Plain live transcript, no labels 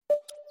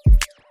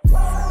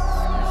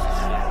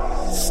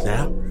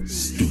Snap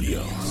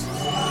Studios.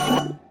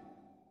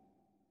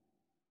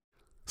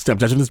 Snap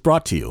Judgment is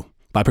brought to you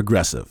by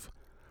Progressive,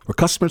 where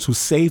customers who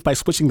save by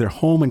switching their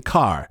home and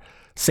car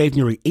save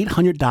nearly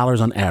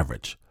 $800 on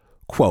average.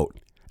 Quote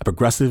at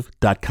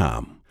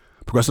Progressive.com.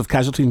 Progressive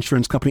Casualty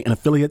Insurance Company and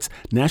affiliates,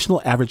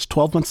 national average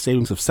 12-month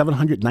savings of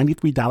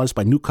 $793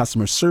 by new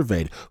customers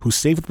surveyed who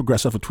saved with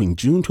Progressive between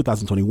June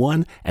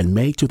 2021 and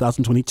May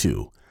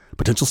 2022.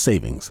 Potential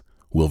savings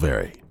will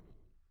vary.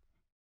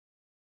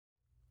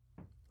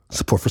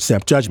 Support for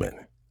Snap Judgment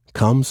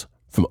comes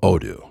from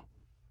Odoo.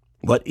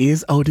 What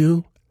is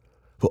Odoo?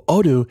 Well,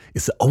 Odoo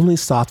is the only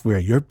software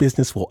your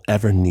business will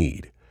ever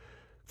need.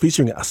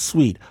 Featuring a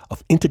suite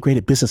of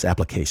integrated business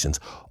applications,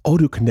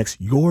 Odoo connects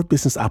your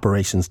business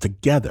operations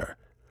together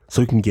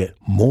so you can get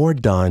more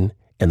done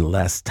in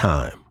less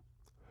time.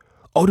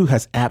 Odoo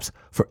has apps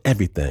for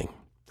everything: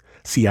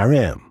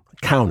 CRM,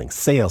 accounting,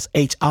 sales,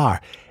 HR,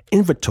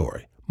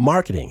 inventory,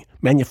 marketing,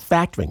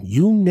 manufacturing,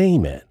 you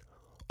name it.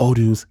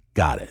 Odoo's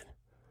got it.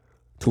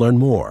 To learn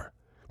more,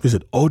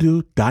 visit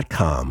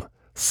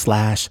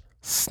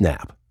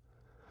odoo.com/snap.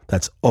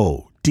 That's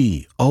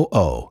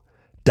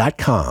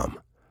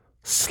odoo.com/snap.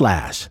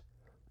 Snap.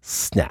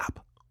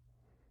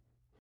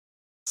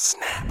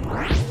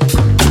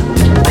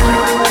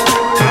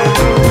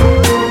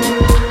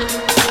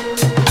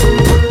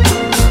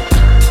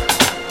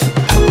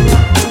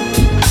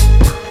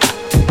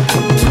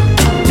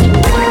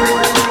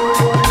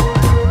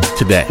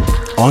 Today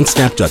on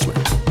Snap Judgment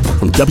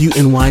from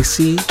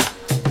WNYC,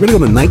 we're going to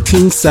go to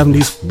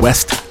 1970s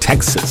West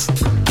Texas,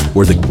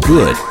 where the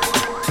good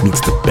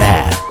meets the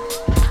bad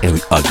and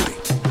the ugly.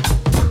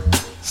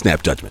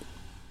 Snap Judgment.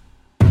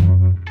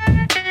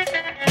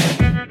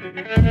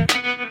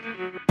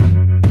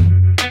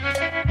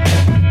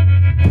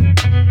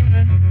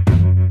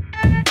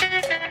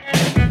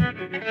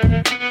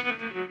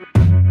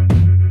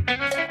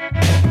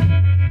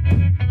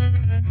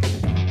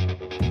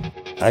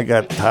 I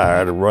got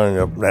tired of running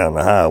up and down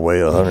the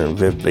highway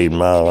 115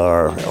 mile an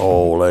hour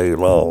all day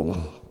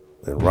long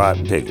and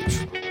writing tickets.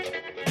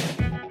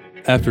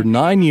 After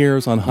 9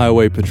 years on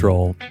highway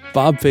patrol,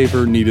 Bob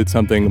Faber needed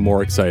something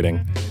more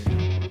exciting.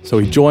 So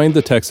he joined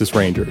the Texas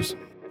Rangers.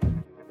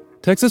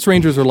 Texas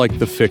Rangers are like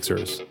the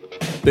fixers.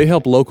 They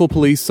help local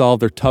police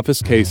solve their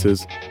toughest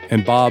cases,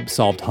 and Bob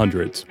solved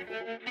hundreds.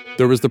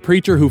 There was the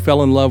preacher who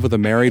fell in love with a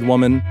married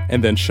woman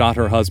and then shot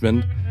her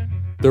husband.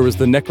 There was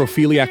the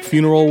necrophiliac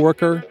funeral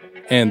worker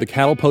and the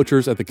cattle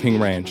poachers at the King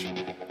Ranch.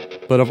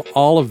 But of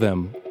all of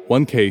them,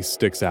 one case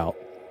sticks out.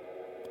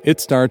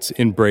 It starts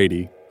in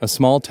Brady, a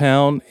small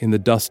town in the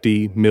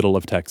dusty middle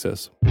of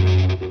Texas.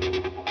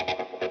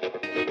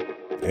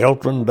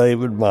 Elton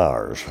David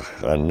Myers.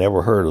 I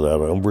never heard of that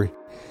hombre.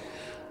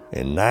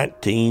 In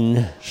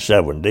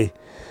 1970,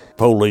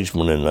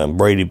 policeman in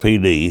Brady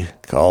PD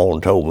called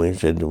and told me,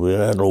 said, well,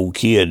 that old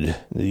kid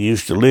that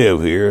used to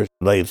live here,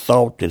 they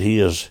thought that he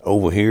is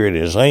over here at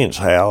his aunt's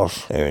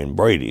house in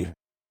Brady.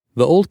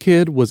 The old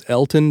kid was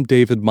Elton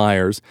David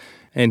Myers,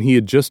 and he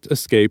had just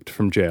escaped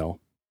from jail.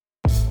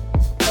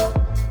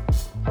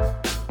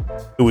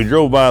 We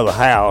drove by the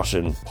house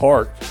and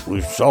parked. We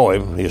saw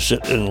him. He was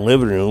sitting in the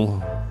living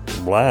room.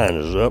 The blind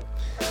is up.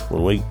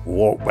 When we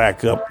walked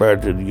back up there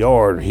to the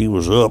yard, he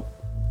was up,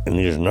 and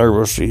he was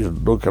nervous. He was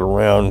looking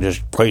around,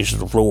 just pacing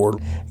the floor.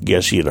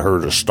 Guess he had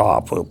heard a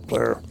stop up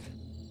there.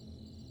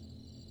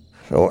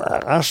 So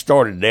I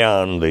started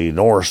down the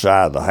north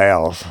side of the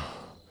house.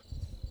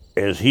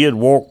 As he had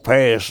walked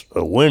past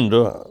a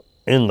window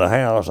in the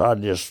house, I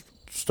just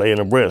staying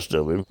abreast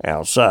of him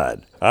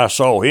outside. I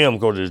saw him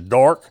because it's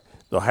dark.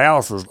 The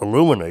house was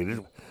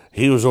illuminated.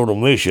 He was on a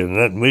mission, and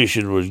that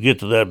mission was get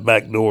to that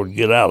back door and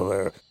get out of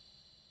there.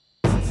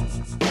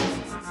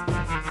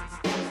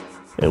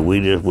 And we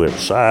just went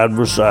side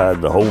by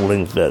side the whole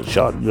length of that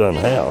shotgun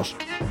house.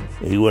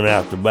 He went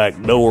out the back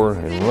door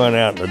and run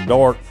out in the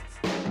dark.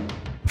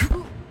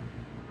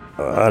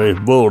 I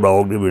just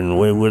bulldogged him, and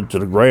we went to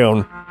the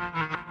ground.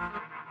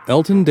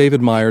 Elton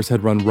David Myers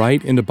had run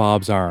right into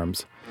Bob's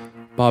arms.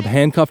 Bob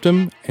handcuffed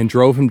him and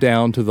drove him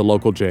down to the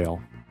local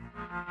jail.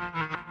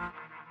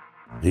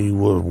 He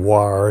was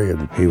wiry,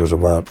 and he was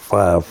about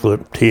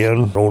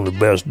 5'10", on the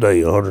best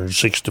day,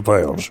 160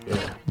 pounds.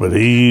 But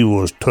he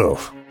was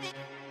tough.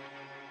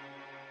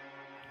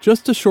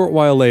 Just a short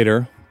while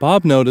later,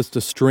 Bob noticed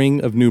a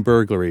string of new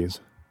burglaries.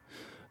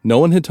 No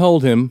one had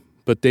told him,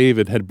 but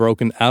David had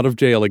broken out of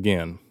jail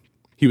again.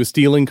 He was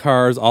stealing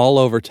cars all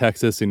over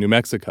Texas and New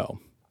Mexico,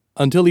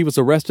 until he was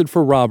arrested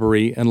for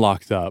robbery and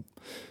locked up,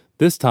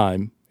 this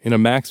time in a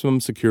maximum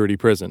security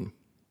prison.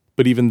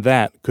 But even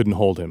that couldn't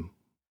hold him.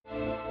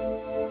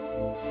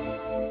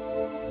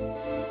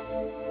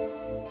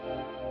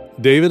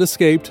 David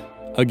escaped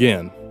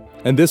again,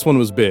 and this one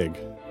was big.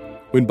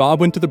 When Bob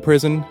went to the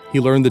prison, he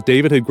learned that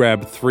David had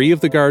grabbed 3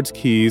 of the guards'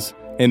 keys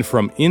and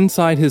from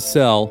inside his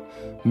cell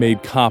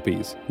made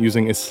copies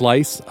using a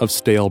slice of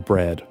stale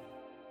bread.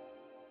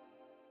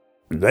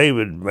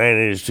 David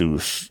managed to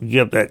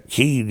get that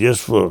key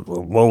just for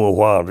a moment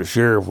while the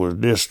sheriff was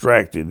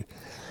distracted.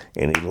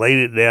 and he laid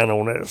it down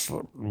on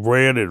that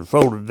bread and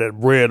folded that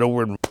bread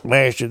over and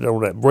mashed it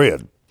on that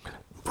bread.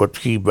 Put the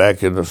key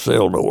back in the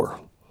cell door.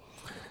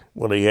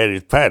 Well, he had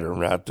his pattern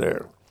right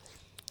there.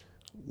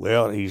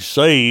 Well, he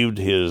saved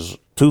his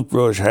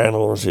toothbrush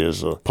handles,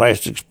 his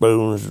plastic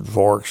spoons and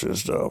forks and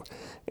stuff.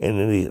 And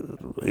then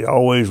he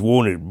always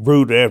wanted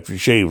Brute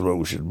aftershave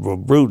lotion. But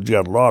Brute's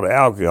got a lot of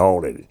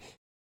alcohol in it.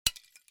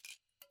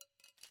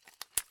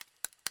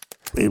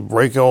 He'd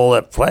break all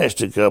that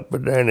plastic up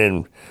and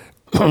then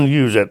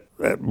use that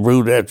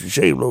Brute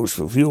aftershave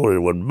lotion for fuel, and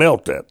it would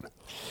melt that.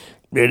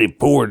 Then he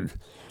poured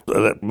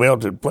that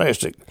melted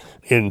plastic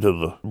into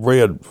the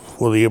bread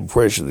where the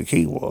impression of the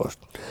key was.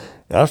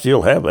 I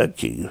still have that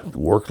key. It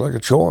worked like a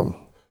charm.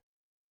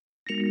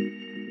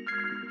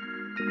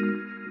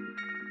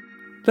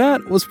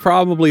 That was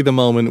probably the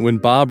moment when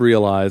Bob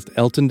realized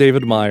Elton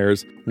David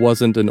Myers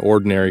wasn't an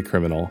ordinary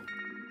criminal.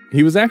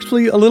 He was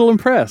actually a little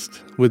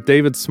impressed with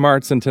David's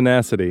smarts and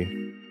tenacity.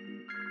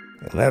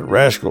 And that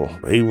rascal,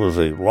 he was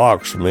a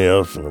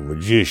locksmith and a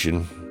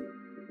magician.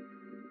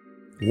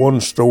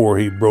 One store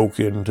he broke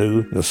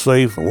into, the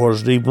safe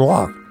wasn't even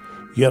locked.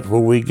 Yet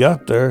when we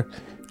got there,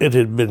 it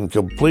had been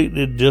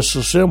completely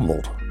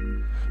disassembled.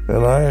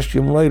 And I asked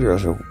him later, I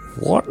said,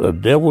 what the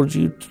devil did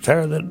you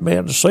tear that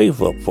man's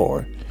safe up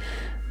for?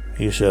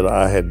 He said,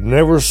 I had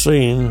never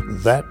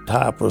seen that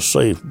type of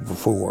safe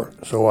before.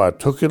 So I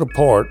took it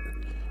apart,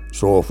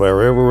 so if I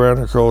ever ran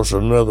across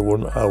another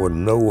one, I would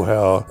know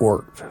how it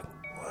worked.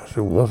 I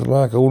said, well, nothing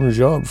like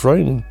on-the-job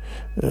training.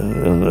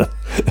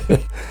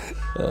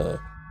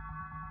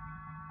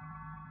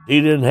 He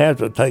didn't have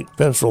to take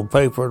pencil,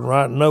 paper, and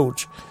write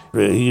notes.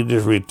 He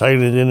just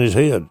retained it in his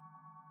head.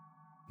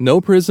 No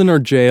prison or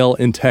jail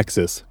in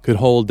Texas could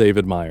hold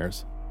David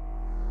Myers.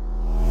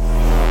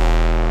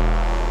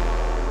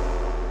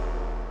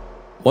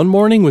 One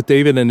morning with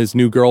David and his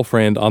new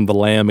girlfriend on the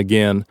lam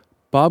again,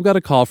 Bob got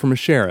a call from a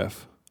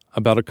sheriff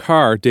about a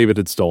car David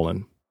had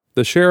stolen.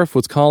 The sheriff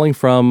was calling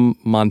from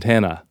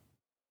Montana.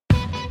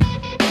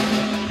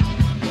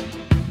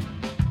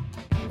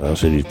 I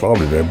said, he's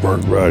probably there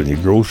burglarizing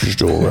your grocery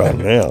store right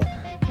now.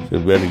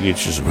 Said, better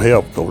get you some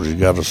help, because he's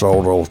got a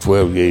sawed-off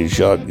 12-gauge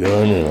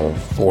shotgun and a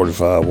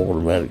 .45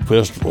 automatic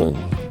pistol, and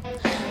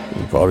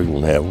you're probably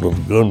going to have a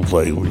little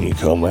gunplay when you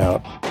come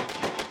out.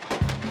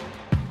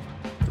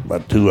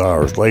 About 2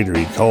 hours later,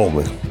 he called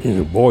me. He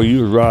said, boy,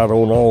 you was right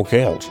on all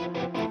counts.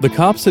 The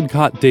cops had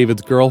caught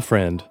David's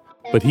girlfriend,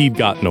 but he'd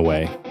gotten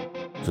away.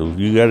 So,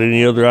 you got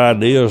any other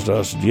ideas?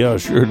 I said, yeah, I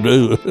sure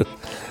do.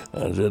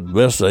 I said, the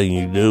best thing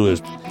you do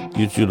is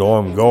get you an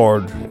armed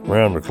guard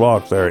around the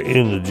clock there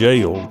in the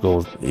jail,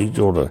 because he's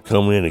going to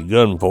come in at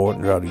gunpoint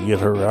and try to get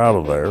her out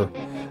of there,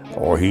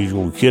 or he's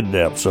going to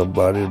kidnap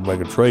somebody and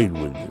make a trade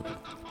with you.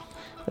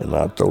 And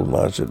I told him,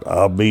 I said,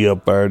 I'll be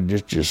up there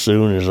just as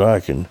soon as I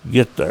can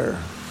get there.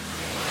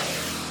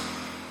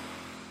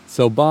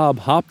 So Bob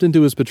hopped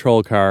into his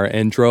patrol car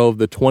and drove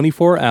the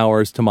 24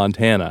 hours to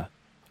Montana.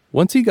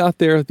 Once he got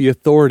there, the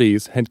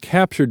authorities had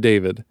captured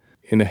David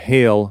in a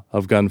hail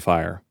of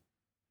gunfire.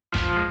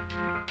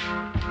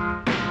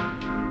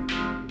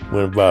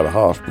 Went by the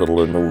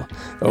hospital, and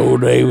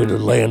old David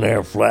was laying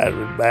there flat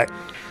on his back.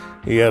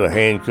 He had a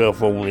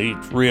handcuff on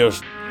each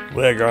wrist,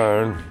 leg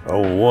iron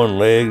on one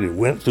leg. It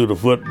went through the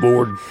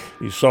footboard.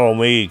 He saw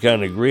me, he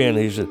kind of grinned.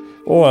 He said,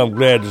 oh, I'm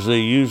glad to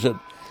see you. He said,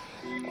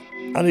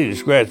 I need to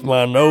scratch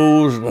my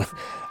nose, and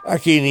I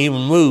can't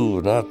even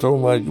move. And I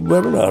told him, you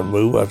better not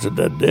move. I said,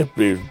 that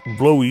deputy will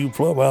blow you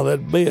plumb out of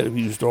that bed if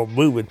you start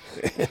moving.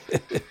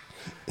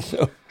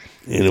 So,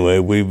 anyway,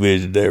 we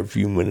visited there a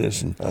few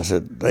minutes, and I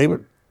said,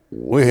 David,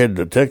 we're heading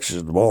to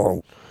Texas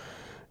tomorrow.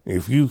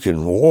 If you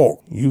can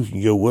walk, you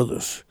can go with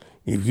us.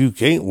 If you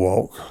can't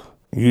walk,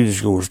 you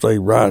just going to stay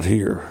right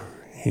here.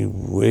 He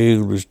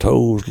wiggled his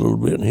toes a little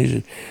bit, and he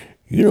said,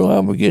 you know,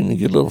 I'm beginning to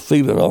get a little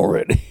feeling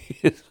already.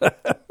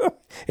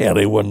 Yeah,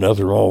 there wasn't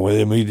nothing wrong with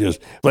him. He just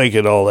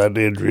thinking all that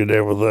injury and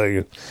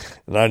everything.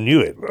 And I knew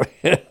it.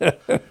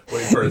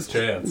 Waiting for his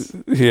chance.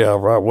 Yeah,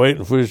 right,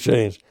 waiting for his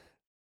chance.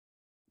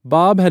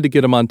 Bob had to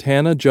get a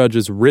Montana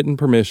judge's written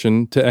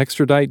permission to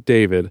extradite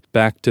David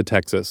back to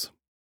Texas.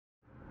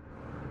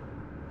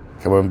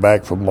 Coming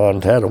back from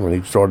Montana, when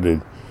he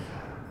started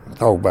to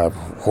talk about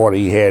what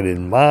he had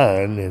in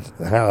mind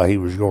and how he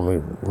was going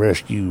to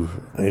rescue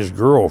his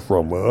girl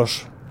from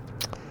us,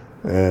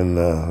 and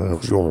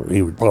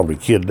he would probably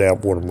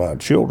kidnap one of my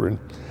children,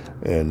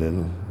 and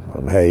then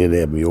he'd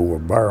have me over a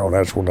barrel.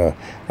 That's when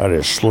I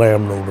just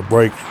slammed on the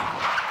brakes,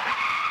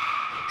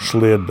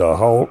 slid to a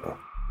halt.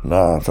 And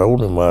I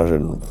told him, I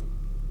said,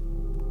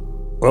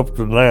 up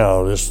to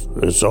now,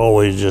 it's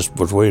always just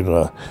between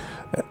the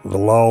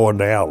law and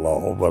the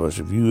outlaw. But I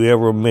said, if you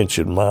ever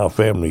mention my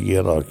family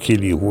again, I'll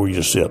kill you where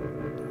you sit.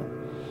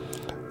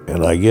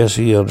 And I guess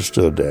he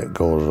understood that,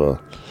 because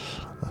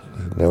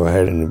never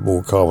had any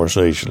more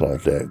conversation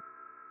like that.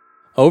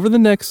 Over the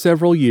next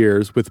several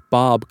years, with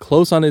Bob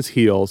close on his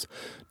heels,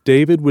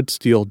 David would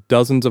steal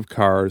dozens of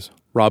cars,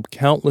 rob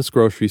countless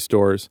grocery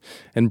stores,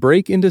 and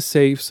break into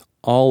safes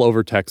all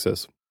over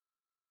Texas.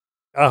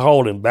 I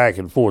hauled him back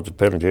and forth to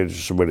penitentiary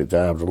so many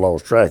times I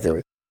lost track of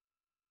it.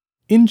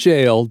 In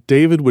jail,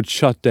 David would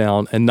shut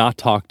down and not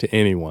talk to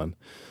anyone,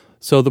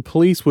 so the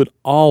police would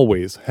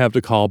always have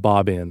to call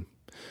Bob in.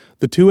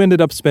 The two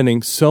ended up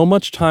spending so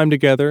much time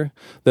together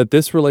that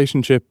this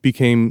relationship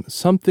became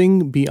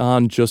something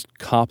beyond just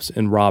cops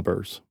and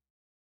robbers.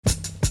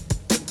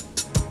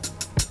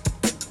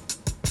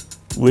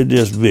 We'd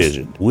just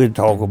visit. We'd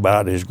talk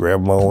about his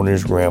grandma and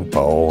his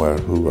grandpa,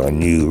 who I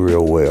knew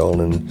real well,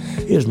 and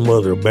his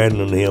mother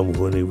abandoned him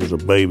when he was a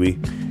baby,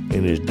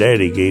 and his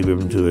daddy gave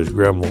him to his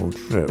grandma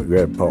and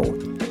grandpa.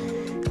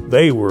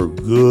 They were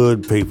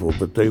good people,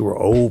 but they were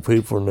old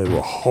people and they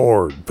were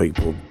hard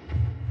people.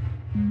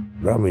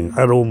 I mean,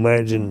 I don't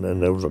imagine,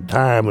 and there was a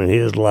time in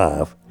his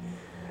life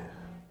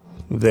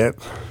that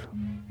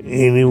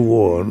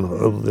anyone,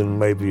 other than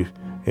maybe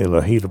in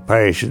a heat of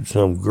passion,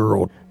 some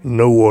girl,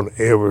 no one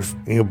ever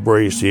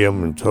embraced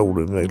him and told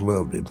him they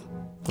loved him.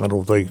 I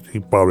don't think he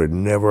probably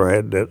never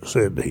had that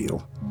said to him.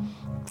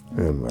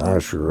 And I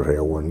sure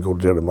hell wasn't going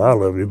to tell him I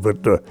loved him,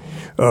 but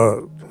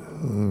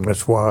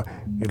that's why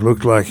it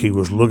looked like he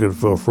was looking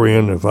for a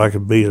friend. If I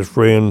could be his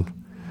friend,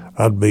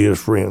 I'd be his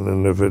friend.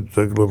 And if it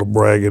took a little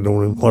bragging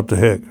on him, what the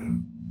heck?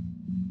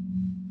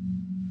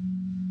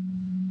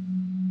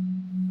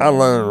 I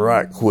learned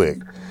right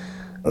quick.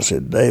 I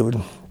said,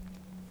 David,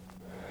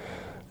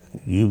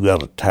 you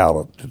got a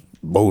talent that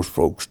most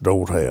folks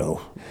don't have.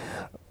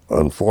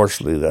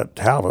 Unfortunately, that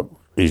talent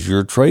is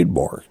your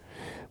trademark.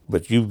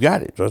 But you've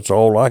got it. That's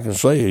all I can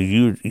say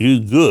is you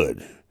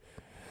good.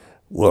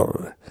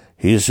 Well,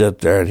 he sat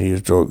there and he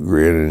started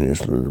grinning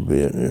just a little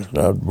bit. And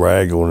I'd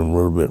brag on him a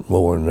little bit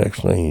more. And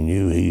next thing he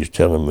knew, he's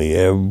telling me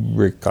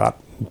every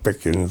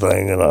cotton-picking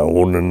thing that I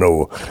wanted to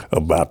know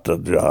about the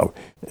job.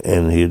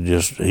 And he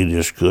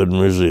just couldn't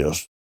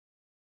resist.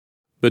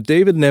 But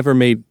David never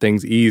made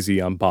things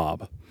easy on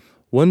Bob.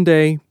 One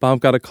day, Bob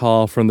got a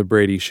call from the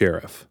Brady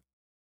sheriff.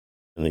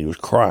 And he was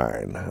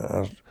crying.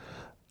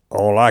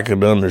 All I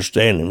could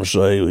understand him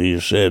say, he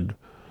said,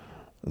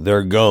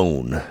 they're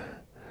gone.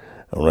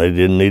 And they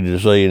didn't need to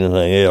say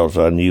anything else.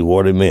 I knew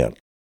what he meant.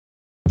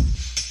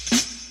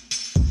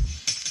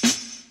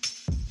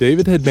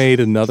 David had made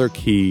another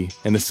key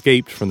and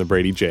escaped from the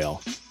Brady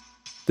jail.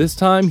 This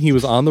time, he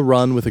was on the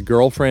run with a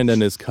girlfriend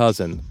and his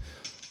cousin.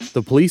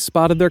 The police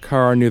spotted their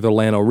car near the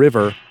Llano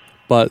River,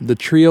 but the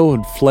trio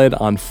had fled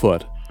on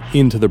foot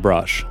into the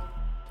brush.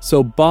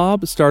 So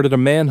Bob started a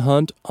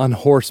manhunt on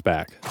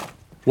horseback.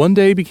 One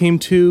day became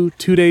 2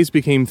 days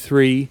became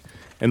 3,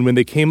 and when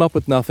they came up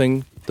with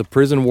nothing, the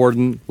prison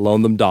warden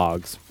loaned them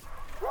dogs.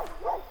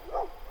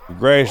 The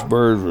grass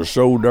birds were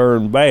so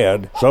darn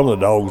bad, some of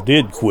the dogs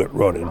did quit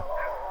running.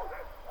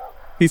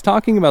 He's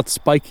talking about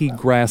spiky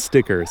grass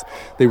stickers.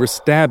 They were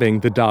stabbing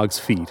the dog's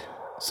feet.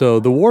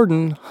 So the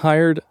warden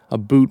hired a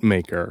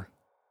bootmaker.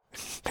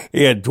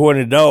 He had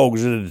 20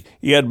 dogs and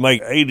he had to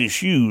make 80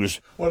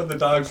 shoes. What did the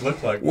dogs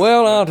look like?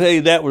 Well, I'll tell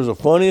you, that was the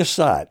funniest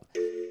sight.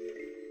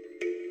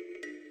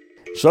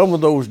 Some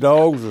of those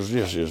dogs was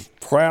just as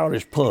proud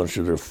as punch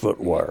of their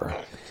footwear.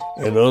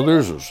 And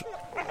others was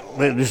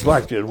just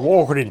like they're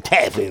walking in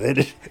taffy. They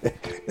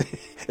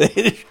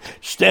just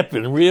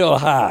stepping real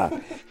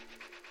high.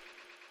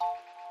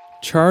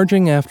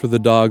 Charging after the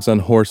dogs on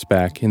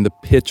horseback in the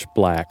pitch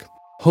black,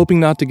 hoping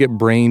not to get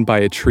brained by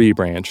a tree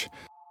branch.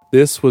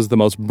 This was the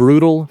most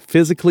brutal,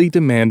 physically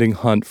demanding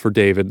hunt for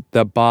David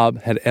that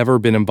Bob had ever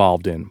been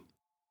involved in.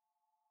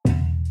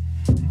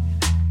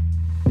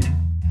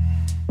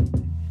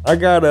 I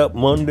got up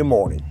Monday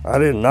morning. I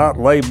did not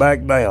lay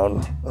back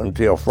down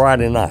until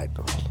Friday night.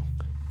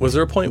 Was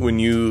there a point when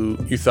you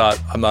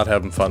thought, I'm not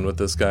having fun with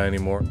this guy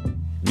anymore?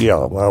 Yeah,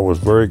 I was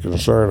very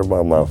concerned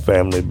about my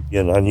family,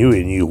 and I knew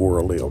he knew where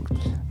I lived.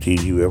 He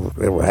knew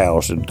every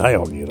house in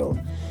town, you know.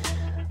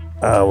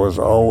 I was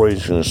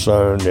always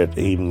concerned that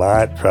he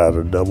might try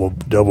to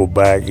double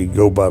back and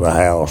go by the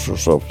house or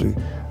something.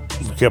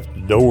 He kept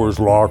the doors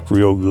locked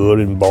real good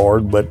and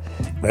barred, but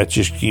that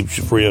just keeps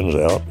your friends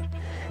out.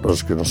 I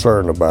was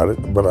concerned about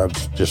it, but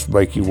I'd just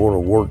make you want to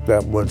work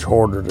that much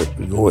harder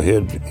to go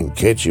ahead and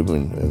catch him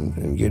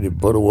and get him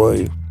put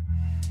away.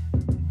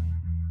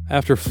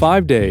 After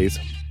 5 days,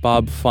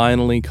 Bob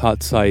finally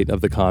caught sight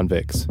of the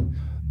convicts.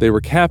 They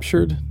were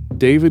captured,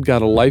 David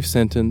got a life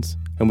sentence,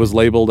 and was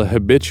labeled a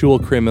habitual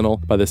criminal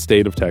by the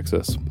state of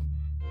Texas.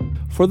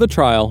 For the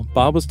trial,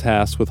 Bob was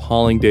tasked with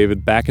hauling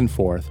David back and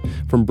forth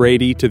from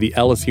Brady to the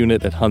Ellis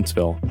unit at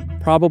Huntsville,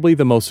 probably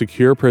the most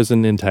secure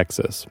prison in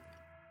Texas.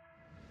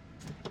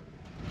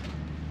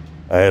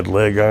 I had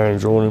leg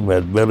irons on him,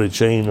 had belly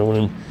chain on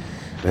him,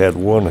 had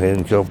one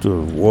handcuffed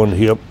to one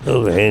hip, the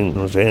other hand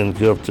was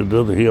handcuffed to the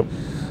other hip.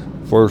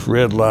 First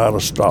red light I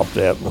stopped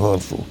at in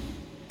Huntsville.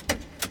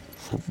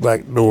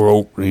 Back door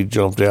opened, he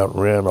jumped out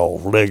and ran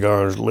off, leg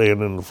irons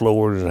laying on the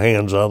floor and his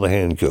hands on the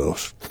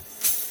handcuffs.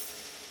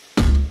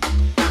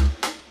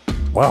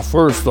 My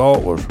first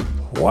thought was,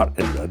 what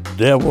in the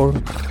devil?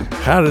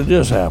 How did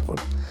this happen?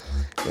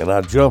 And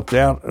I jumped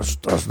out,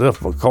 I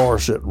left my car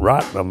sitting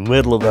right in the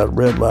middle of that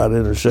red light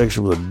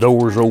intersection with the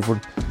doors open,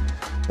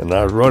 And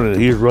I was running,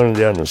 he was running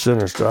down the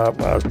center stripe,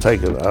 and I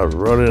was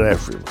running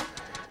after him.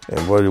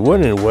 But it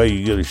wasn't any way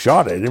you get a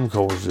shot at him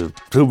because there's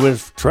 2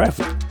 minutes of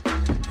traffic.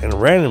 And I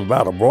ran him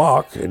about a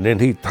block, and then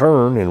he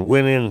turned and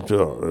went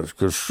into a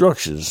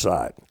construction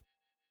site.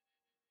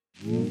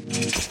 And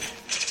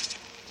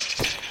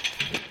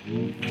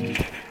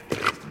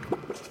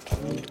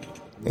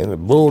the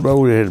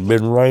bulldozer had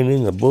been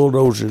raining, the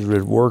bulldozer had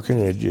been working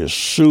in just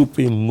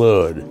soupy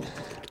mud.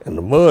 And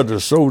the mud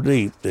was so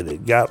deep that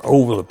it got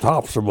over the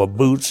tops of my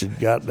boots and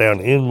got down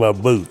in my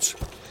boots.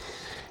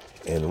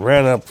 And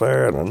ran up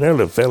there, and I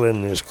nearly fell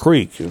in this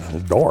creek. It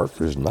was dark, it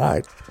was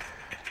night.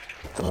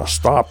 And I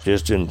stopped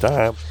just in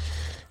time,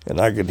 and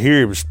I could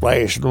hear him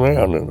splashing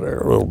around in there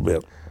a little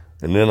bit.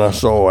 And then I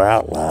saw an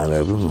outline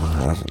of him,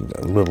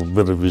 a little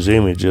bit of his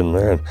image in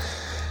there.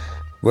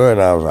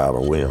 And I was out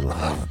of wind.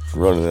 I was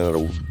running out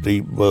of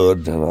deep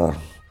mud, and I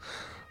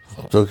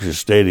took as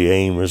steady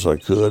aim as I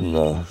could, and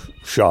I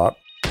shot.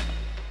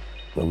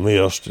 I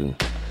missed, and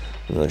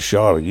I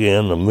shot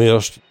again, I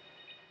missed.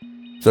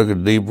 Took a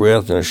deep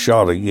breath, and I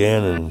shot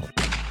again, and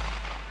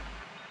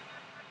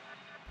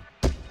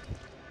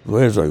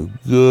there's a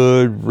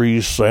good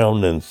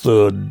resounding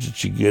thud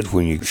that you get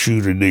when you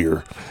shoot a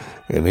deer.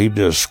 And he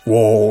just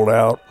squalled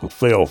out and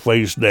fell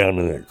face down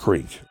in that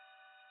creek.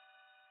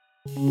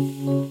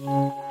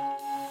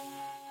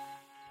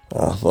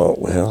 I thought,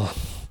 well,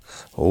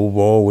 oh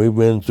boy, we've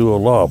been through a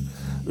lot.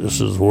 This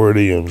is where it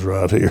ends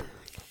right here.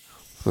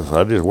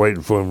 I just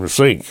waiting for him to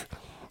sink.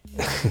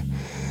 A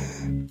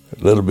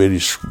little bit,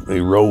 he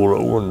rolled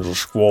over and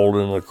just squalled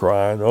and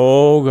crying,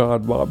 "Oh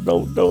God, Bob,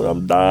 don't,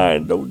 I'm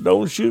dying.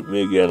 Don't shoot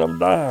me again, I'm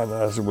dying."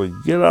 I said, "Well,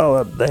 get out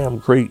of that damn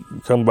creek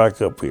and come back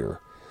up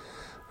here."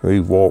 He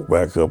walked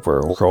back up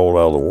there, crawled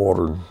out of the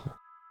water.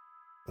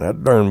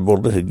 That darn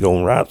bullet had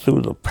gone right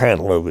through the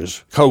panel of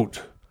his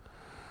coat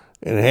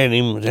and had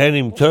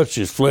him touch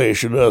his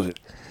flesh and nothing.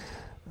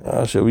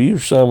 I said, "Well, you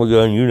son of a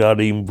gun, you're not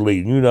even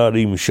bleeding. You're not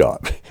even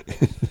shot."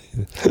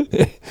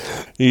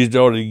 He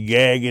started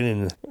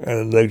gagging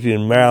and looked in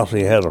his mouth.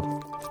 He had a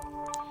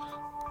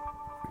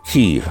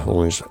key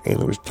on his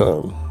end of his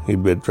tongue.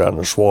 He'd been trying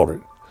to swallow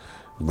it.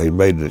 They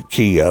made the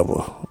key out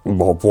of a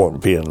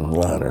ballpoint pen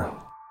liner.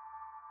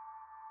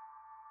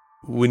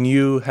 When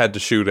you had to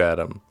shoot at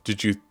him,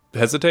 did you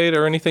hesitate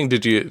or anything?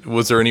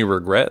 Was there any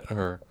regret,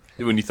 or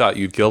when you thought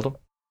you'd killed him?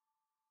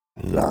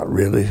 Not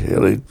really.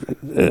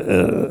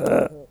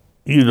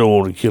 You don't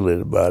want to kill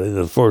anybody,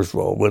 that's first of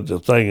all. But the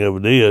thing of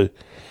it is,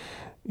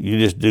 you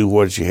just do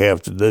what you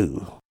have to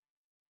do.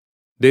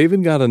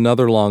 David got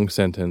another long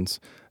sentence,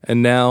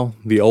 and now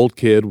the old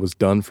kid was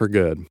done for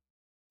good.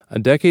 A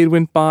decade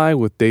went by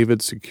with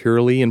David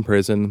securely in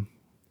prison,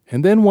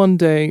 and then one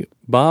day,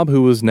 Bob,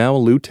 who was now a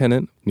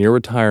lieutenant near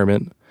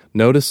retirement,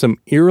 noticed some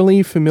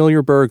eerily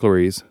familiar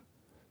burglaries.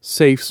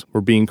 Safes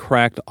were being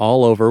cracked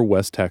all over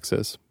West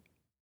Texas.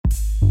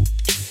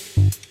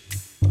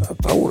 I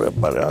told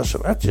everybody, I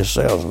said, "That just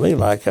sounds to me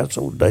like that's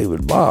old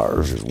David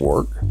Byers'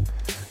 work,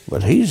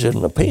 but he's in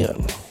the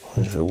pen."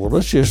 I said, "Well,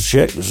 let's just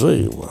check to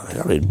see." Well,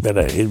 he'd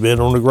been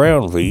on the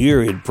ground for a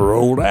year. He'd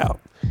paroled out.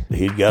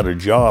 He'd got a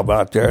job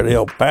out there at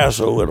El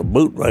Paso at a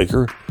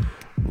bootmaker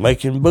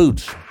making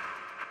boots.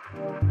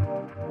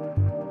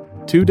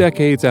 2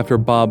 decades after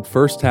Bob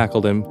first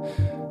tackled him,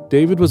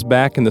 David was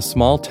back in the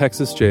small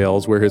Texas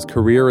jails where his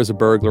career as a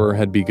burglar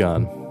had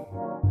begun.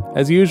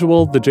 As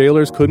usual, the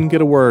jailers couldn't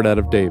get a word out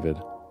of David,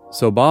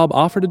 so Bob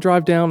offered to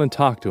drive down and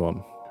talk to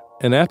him.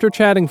 And after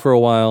chatting for a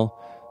while,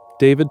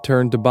 David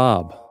turned to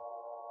Bob.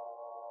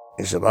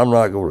 He said, "I'm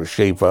not going to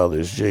escape out of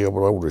this jail,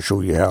 but I want to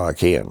show you how I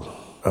can.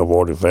 I've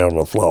already found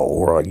a flaw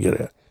where I get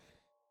it."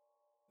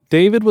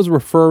 David was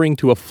referring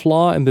to a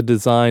flaw in the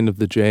design of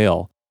the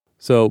jail,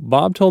 so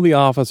Bob told the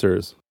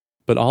officers,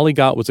 but all he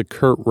got was a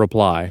curt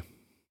reply.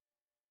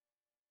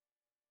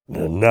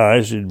 "No,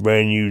 this is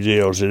brand new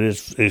jail. Said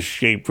it's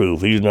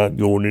escape-proof. He's not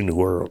going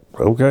anywhere."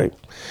 Okay.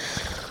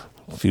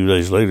 A few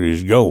days later,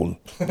 he's gone.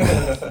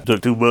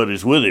 Took 2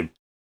 buddies with him.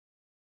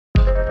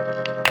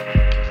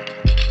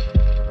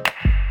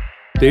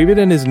 David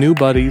and his new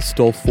buddies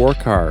stole 4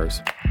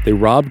 cars. They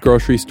robbed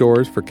grocery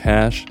stores for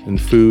cash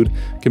and food,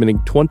 committing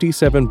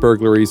 27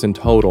 burglaries in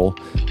total,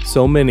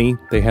 so many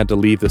they had to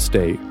leave the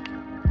state.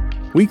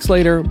 Weeks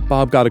later,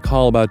 Bob got a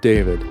call about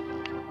David,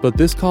 but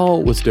this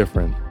call was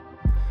different.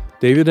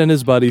 David and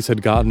his buddies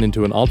had gotten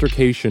into an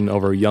altercation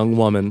over a young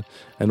woman,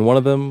 and one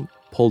of them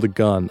pulled a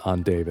gun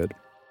on David.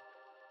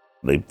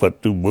 They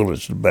put 2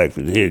 bullets in the back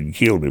of his head and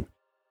killed him.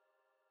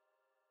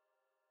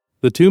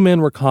 The 2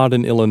 men were caught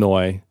in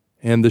Illinois,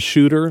 and the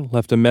shooter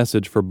left a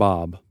message for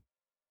Bob.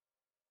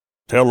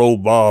 "Tell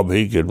old Bob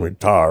he can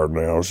retire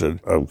now." Said,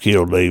 "I've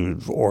killed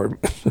David for him,"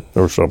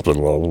 or something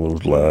along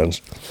those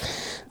lines.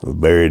 We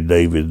buried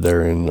David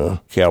there in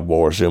the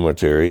Cowboy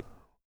Cemetery.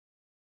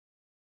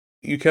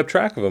 You kept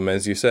track of him,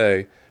 as you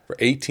say, for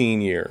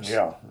 18 years.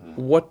 Yeah.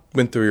 What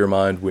went through your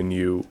mind when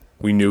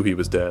we knew he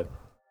was dead?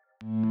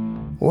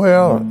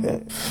 Well,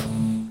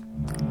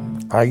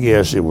 I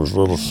guess it was a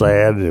little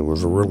sad. It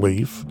was a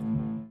relief.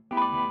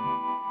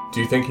 Do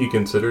you think he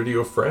considered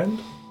you a friend?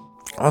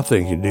 I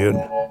think he did.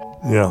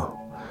 Yeah.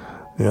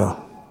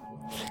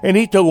 And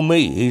he told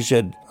me, he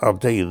said, I'll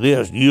tell you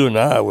this, you and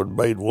I would have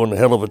made one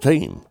hell of a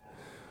team.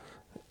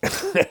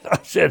 I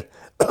said,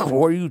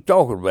 what are you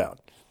talking about?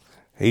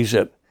 He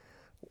said,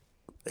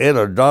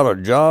 it's not a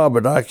job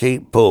that I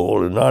can't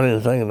pull and not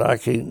anything that I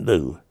can't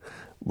do.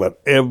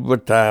 But every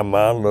time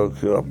I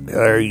look up,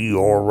 there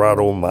you are right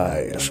on my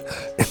ass.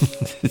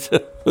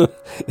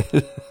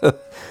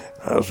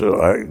 I said,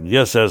 I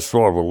guess that's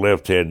sort of a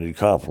left-handed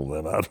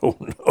compliment. I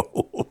don't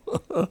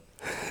know.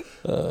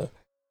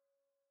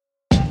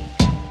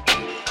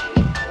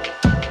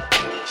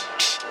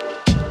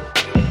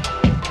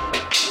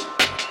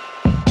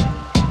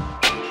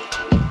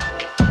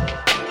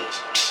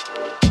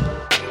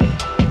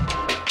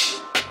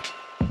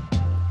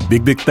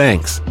 Big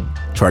thanks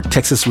to our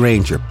Texas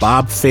Ranger,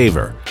 Bob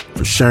Favor,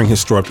 for sharing his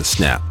story of the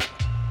Snap.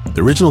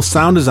 The original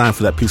sound design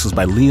for that piece was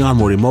by Leon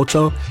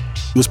Morimoto.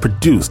 It was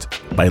produced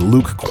by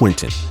Luke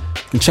Quinton.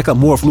 You can check out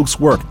more of Luke's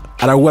work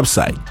at our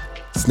website,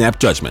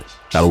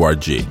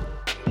 snapjudgment.org.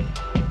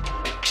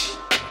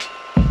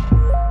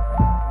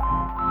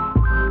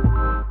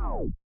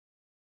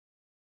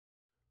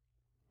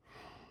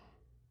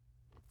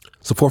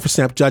 Support for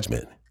Snap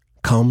Judgment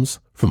comes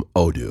from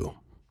Odoo.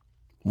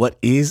 What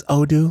is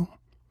Odoo?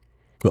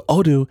 Well,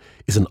 Odoo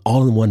is an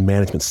all-in-one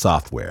management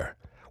software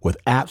with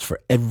apps for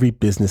every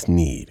business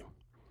need.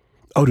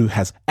 Odoo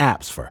has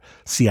apps for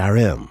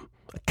CRM,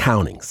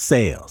 accounting,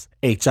 sales,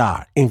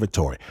 HR,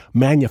 inventory,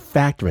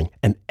 manufacturing,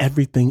 and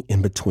everything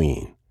in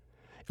between.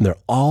 And they're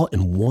all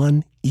in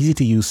one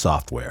easy-to-use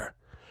software.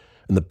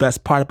 And the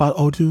best part about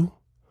Odoo?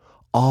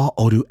 All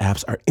Odoo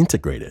apps are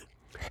integrated,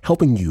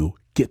 helping you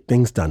get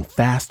things done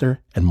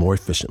faster and more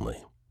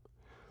efficiently.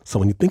 So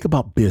when you think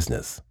about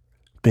business,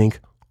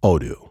 think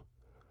Odoo.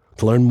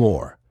 To learn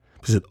more,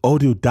 visit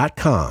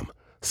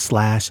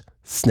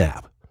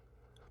odoo.com/snap.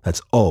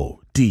 That's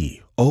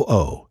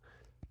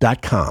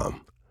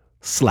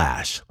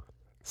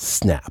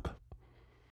ODOO.com/snap.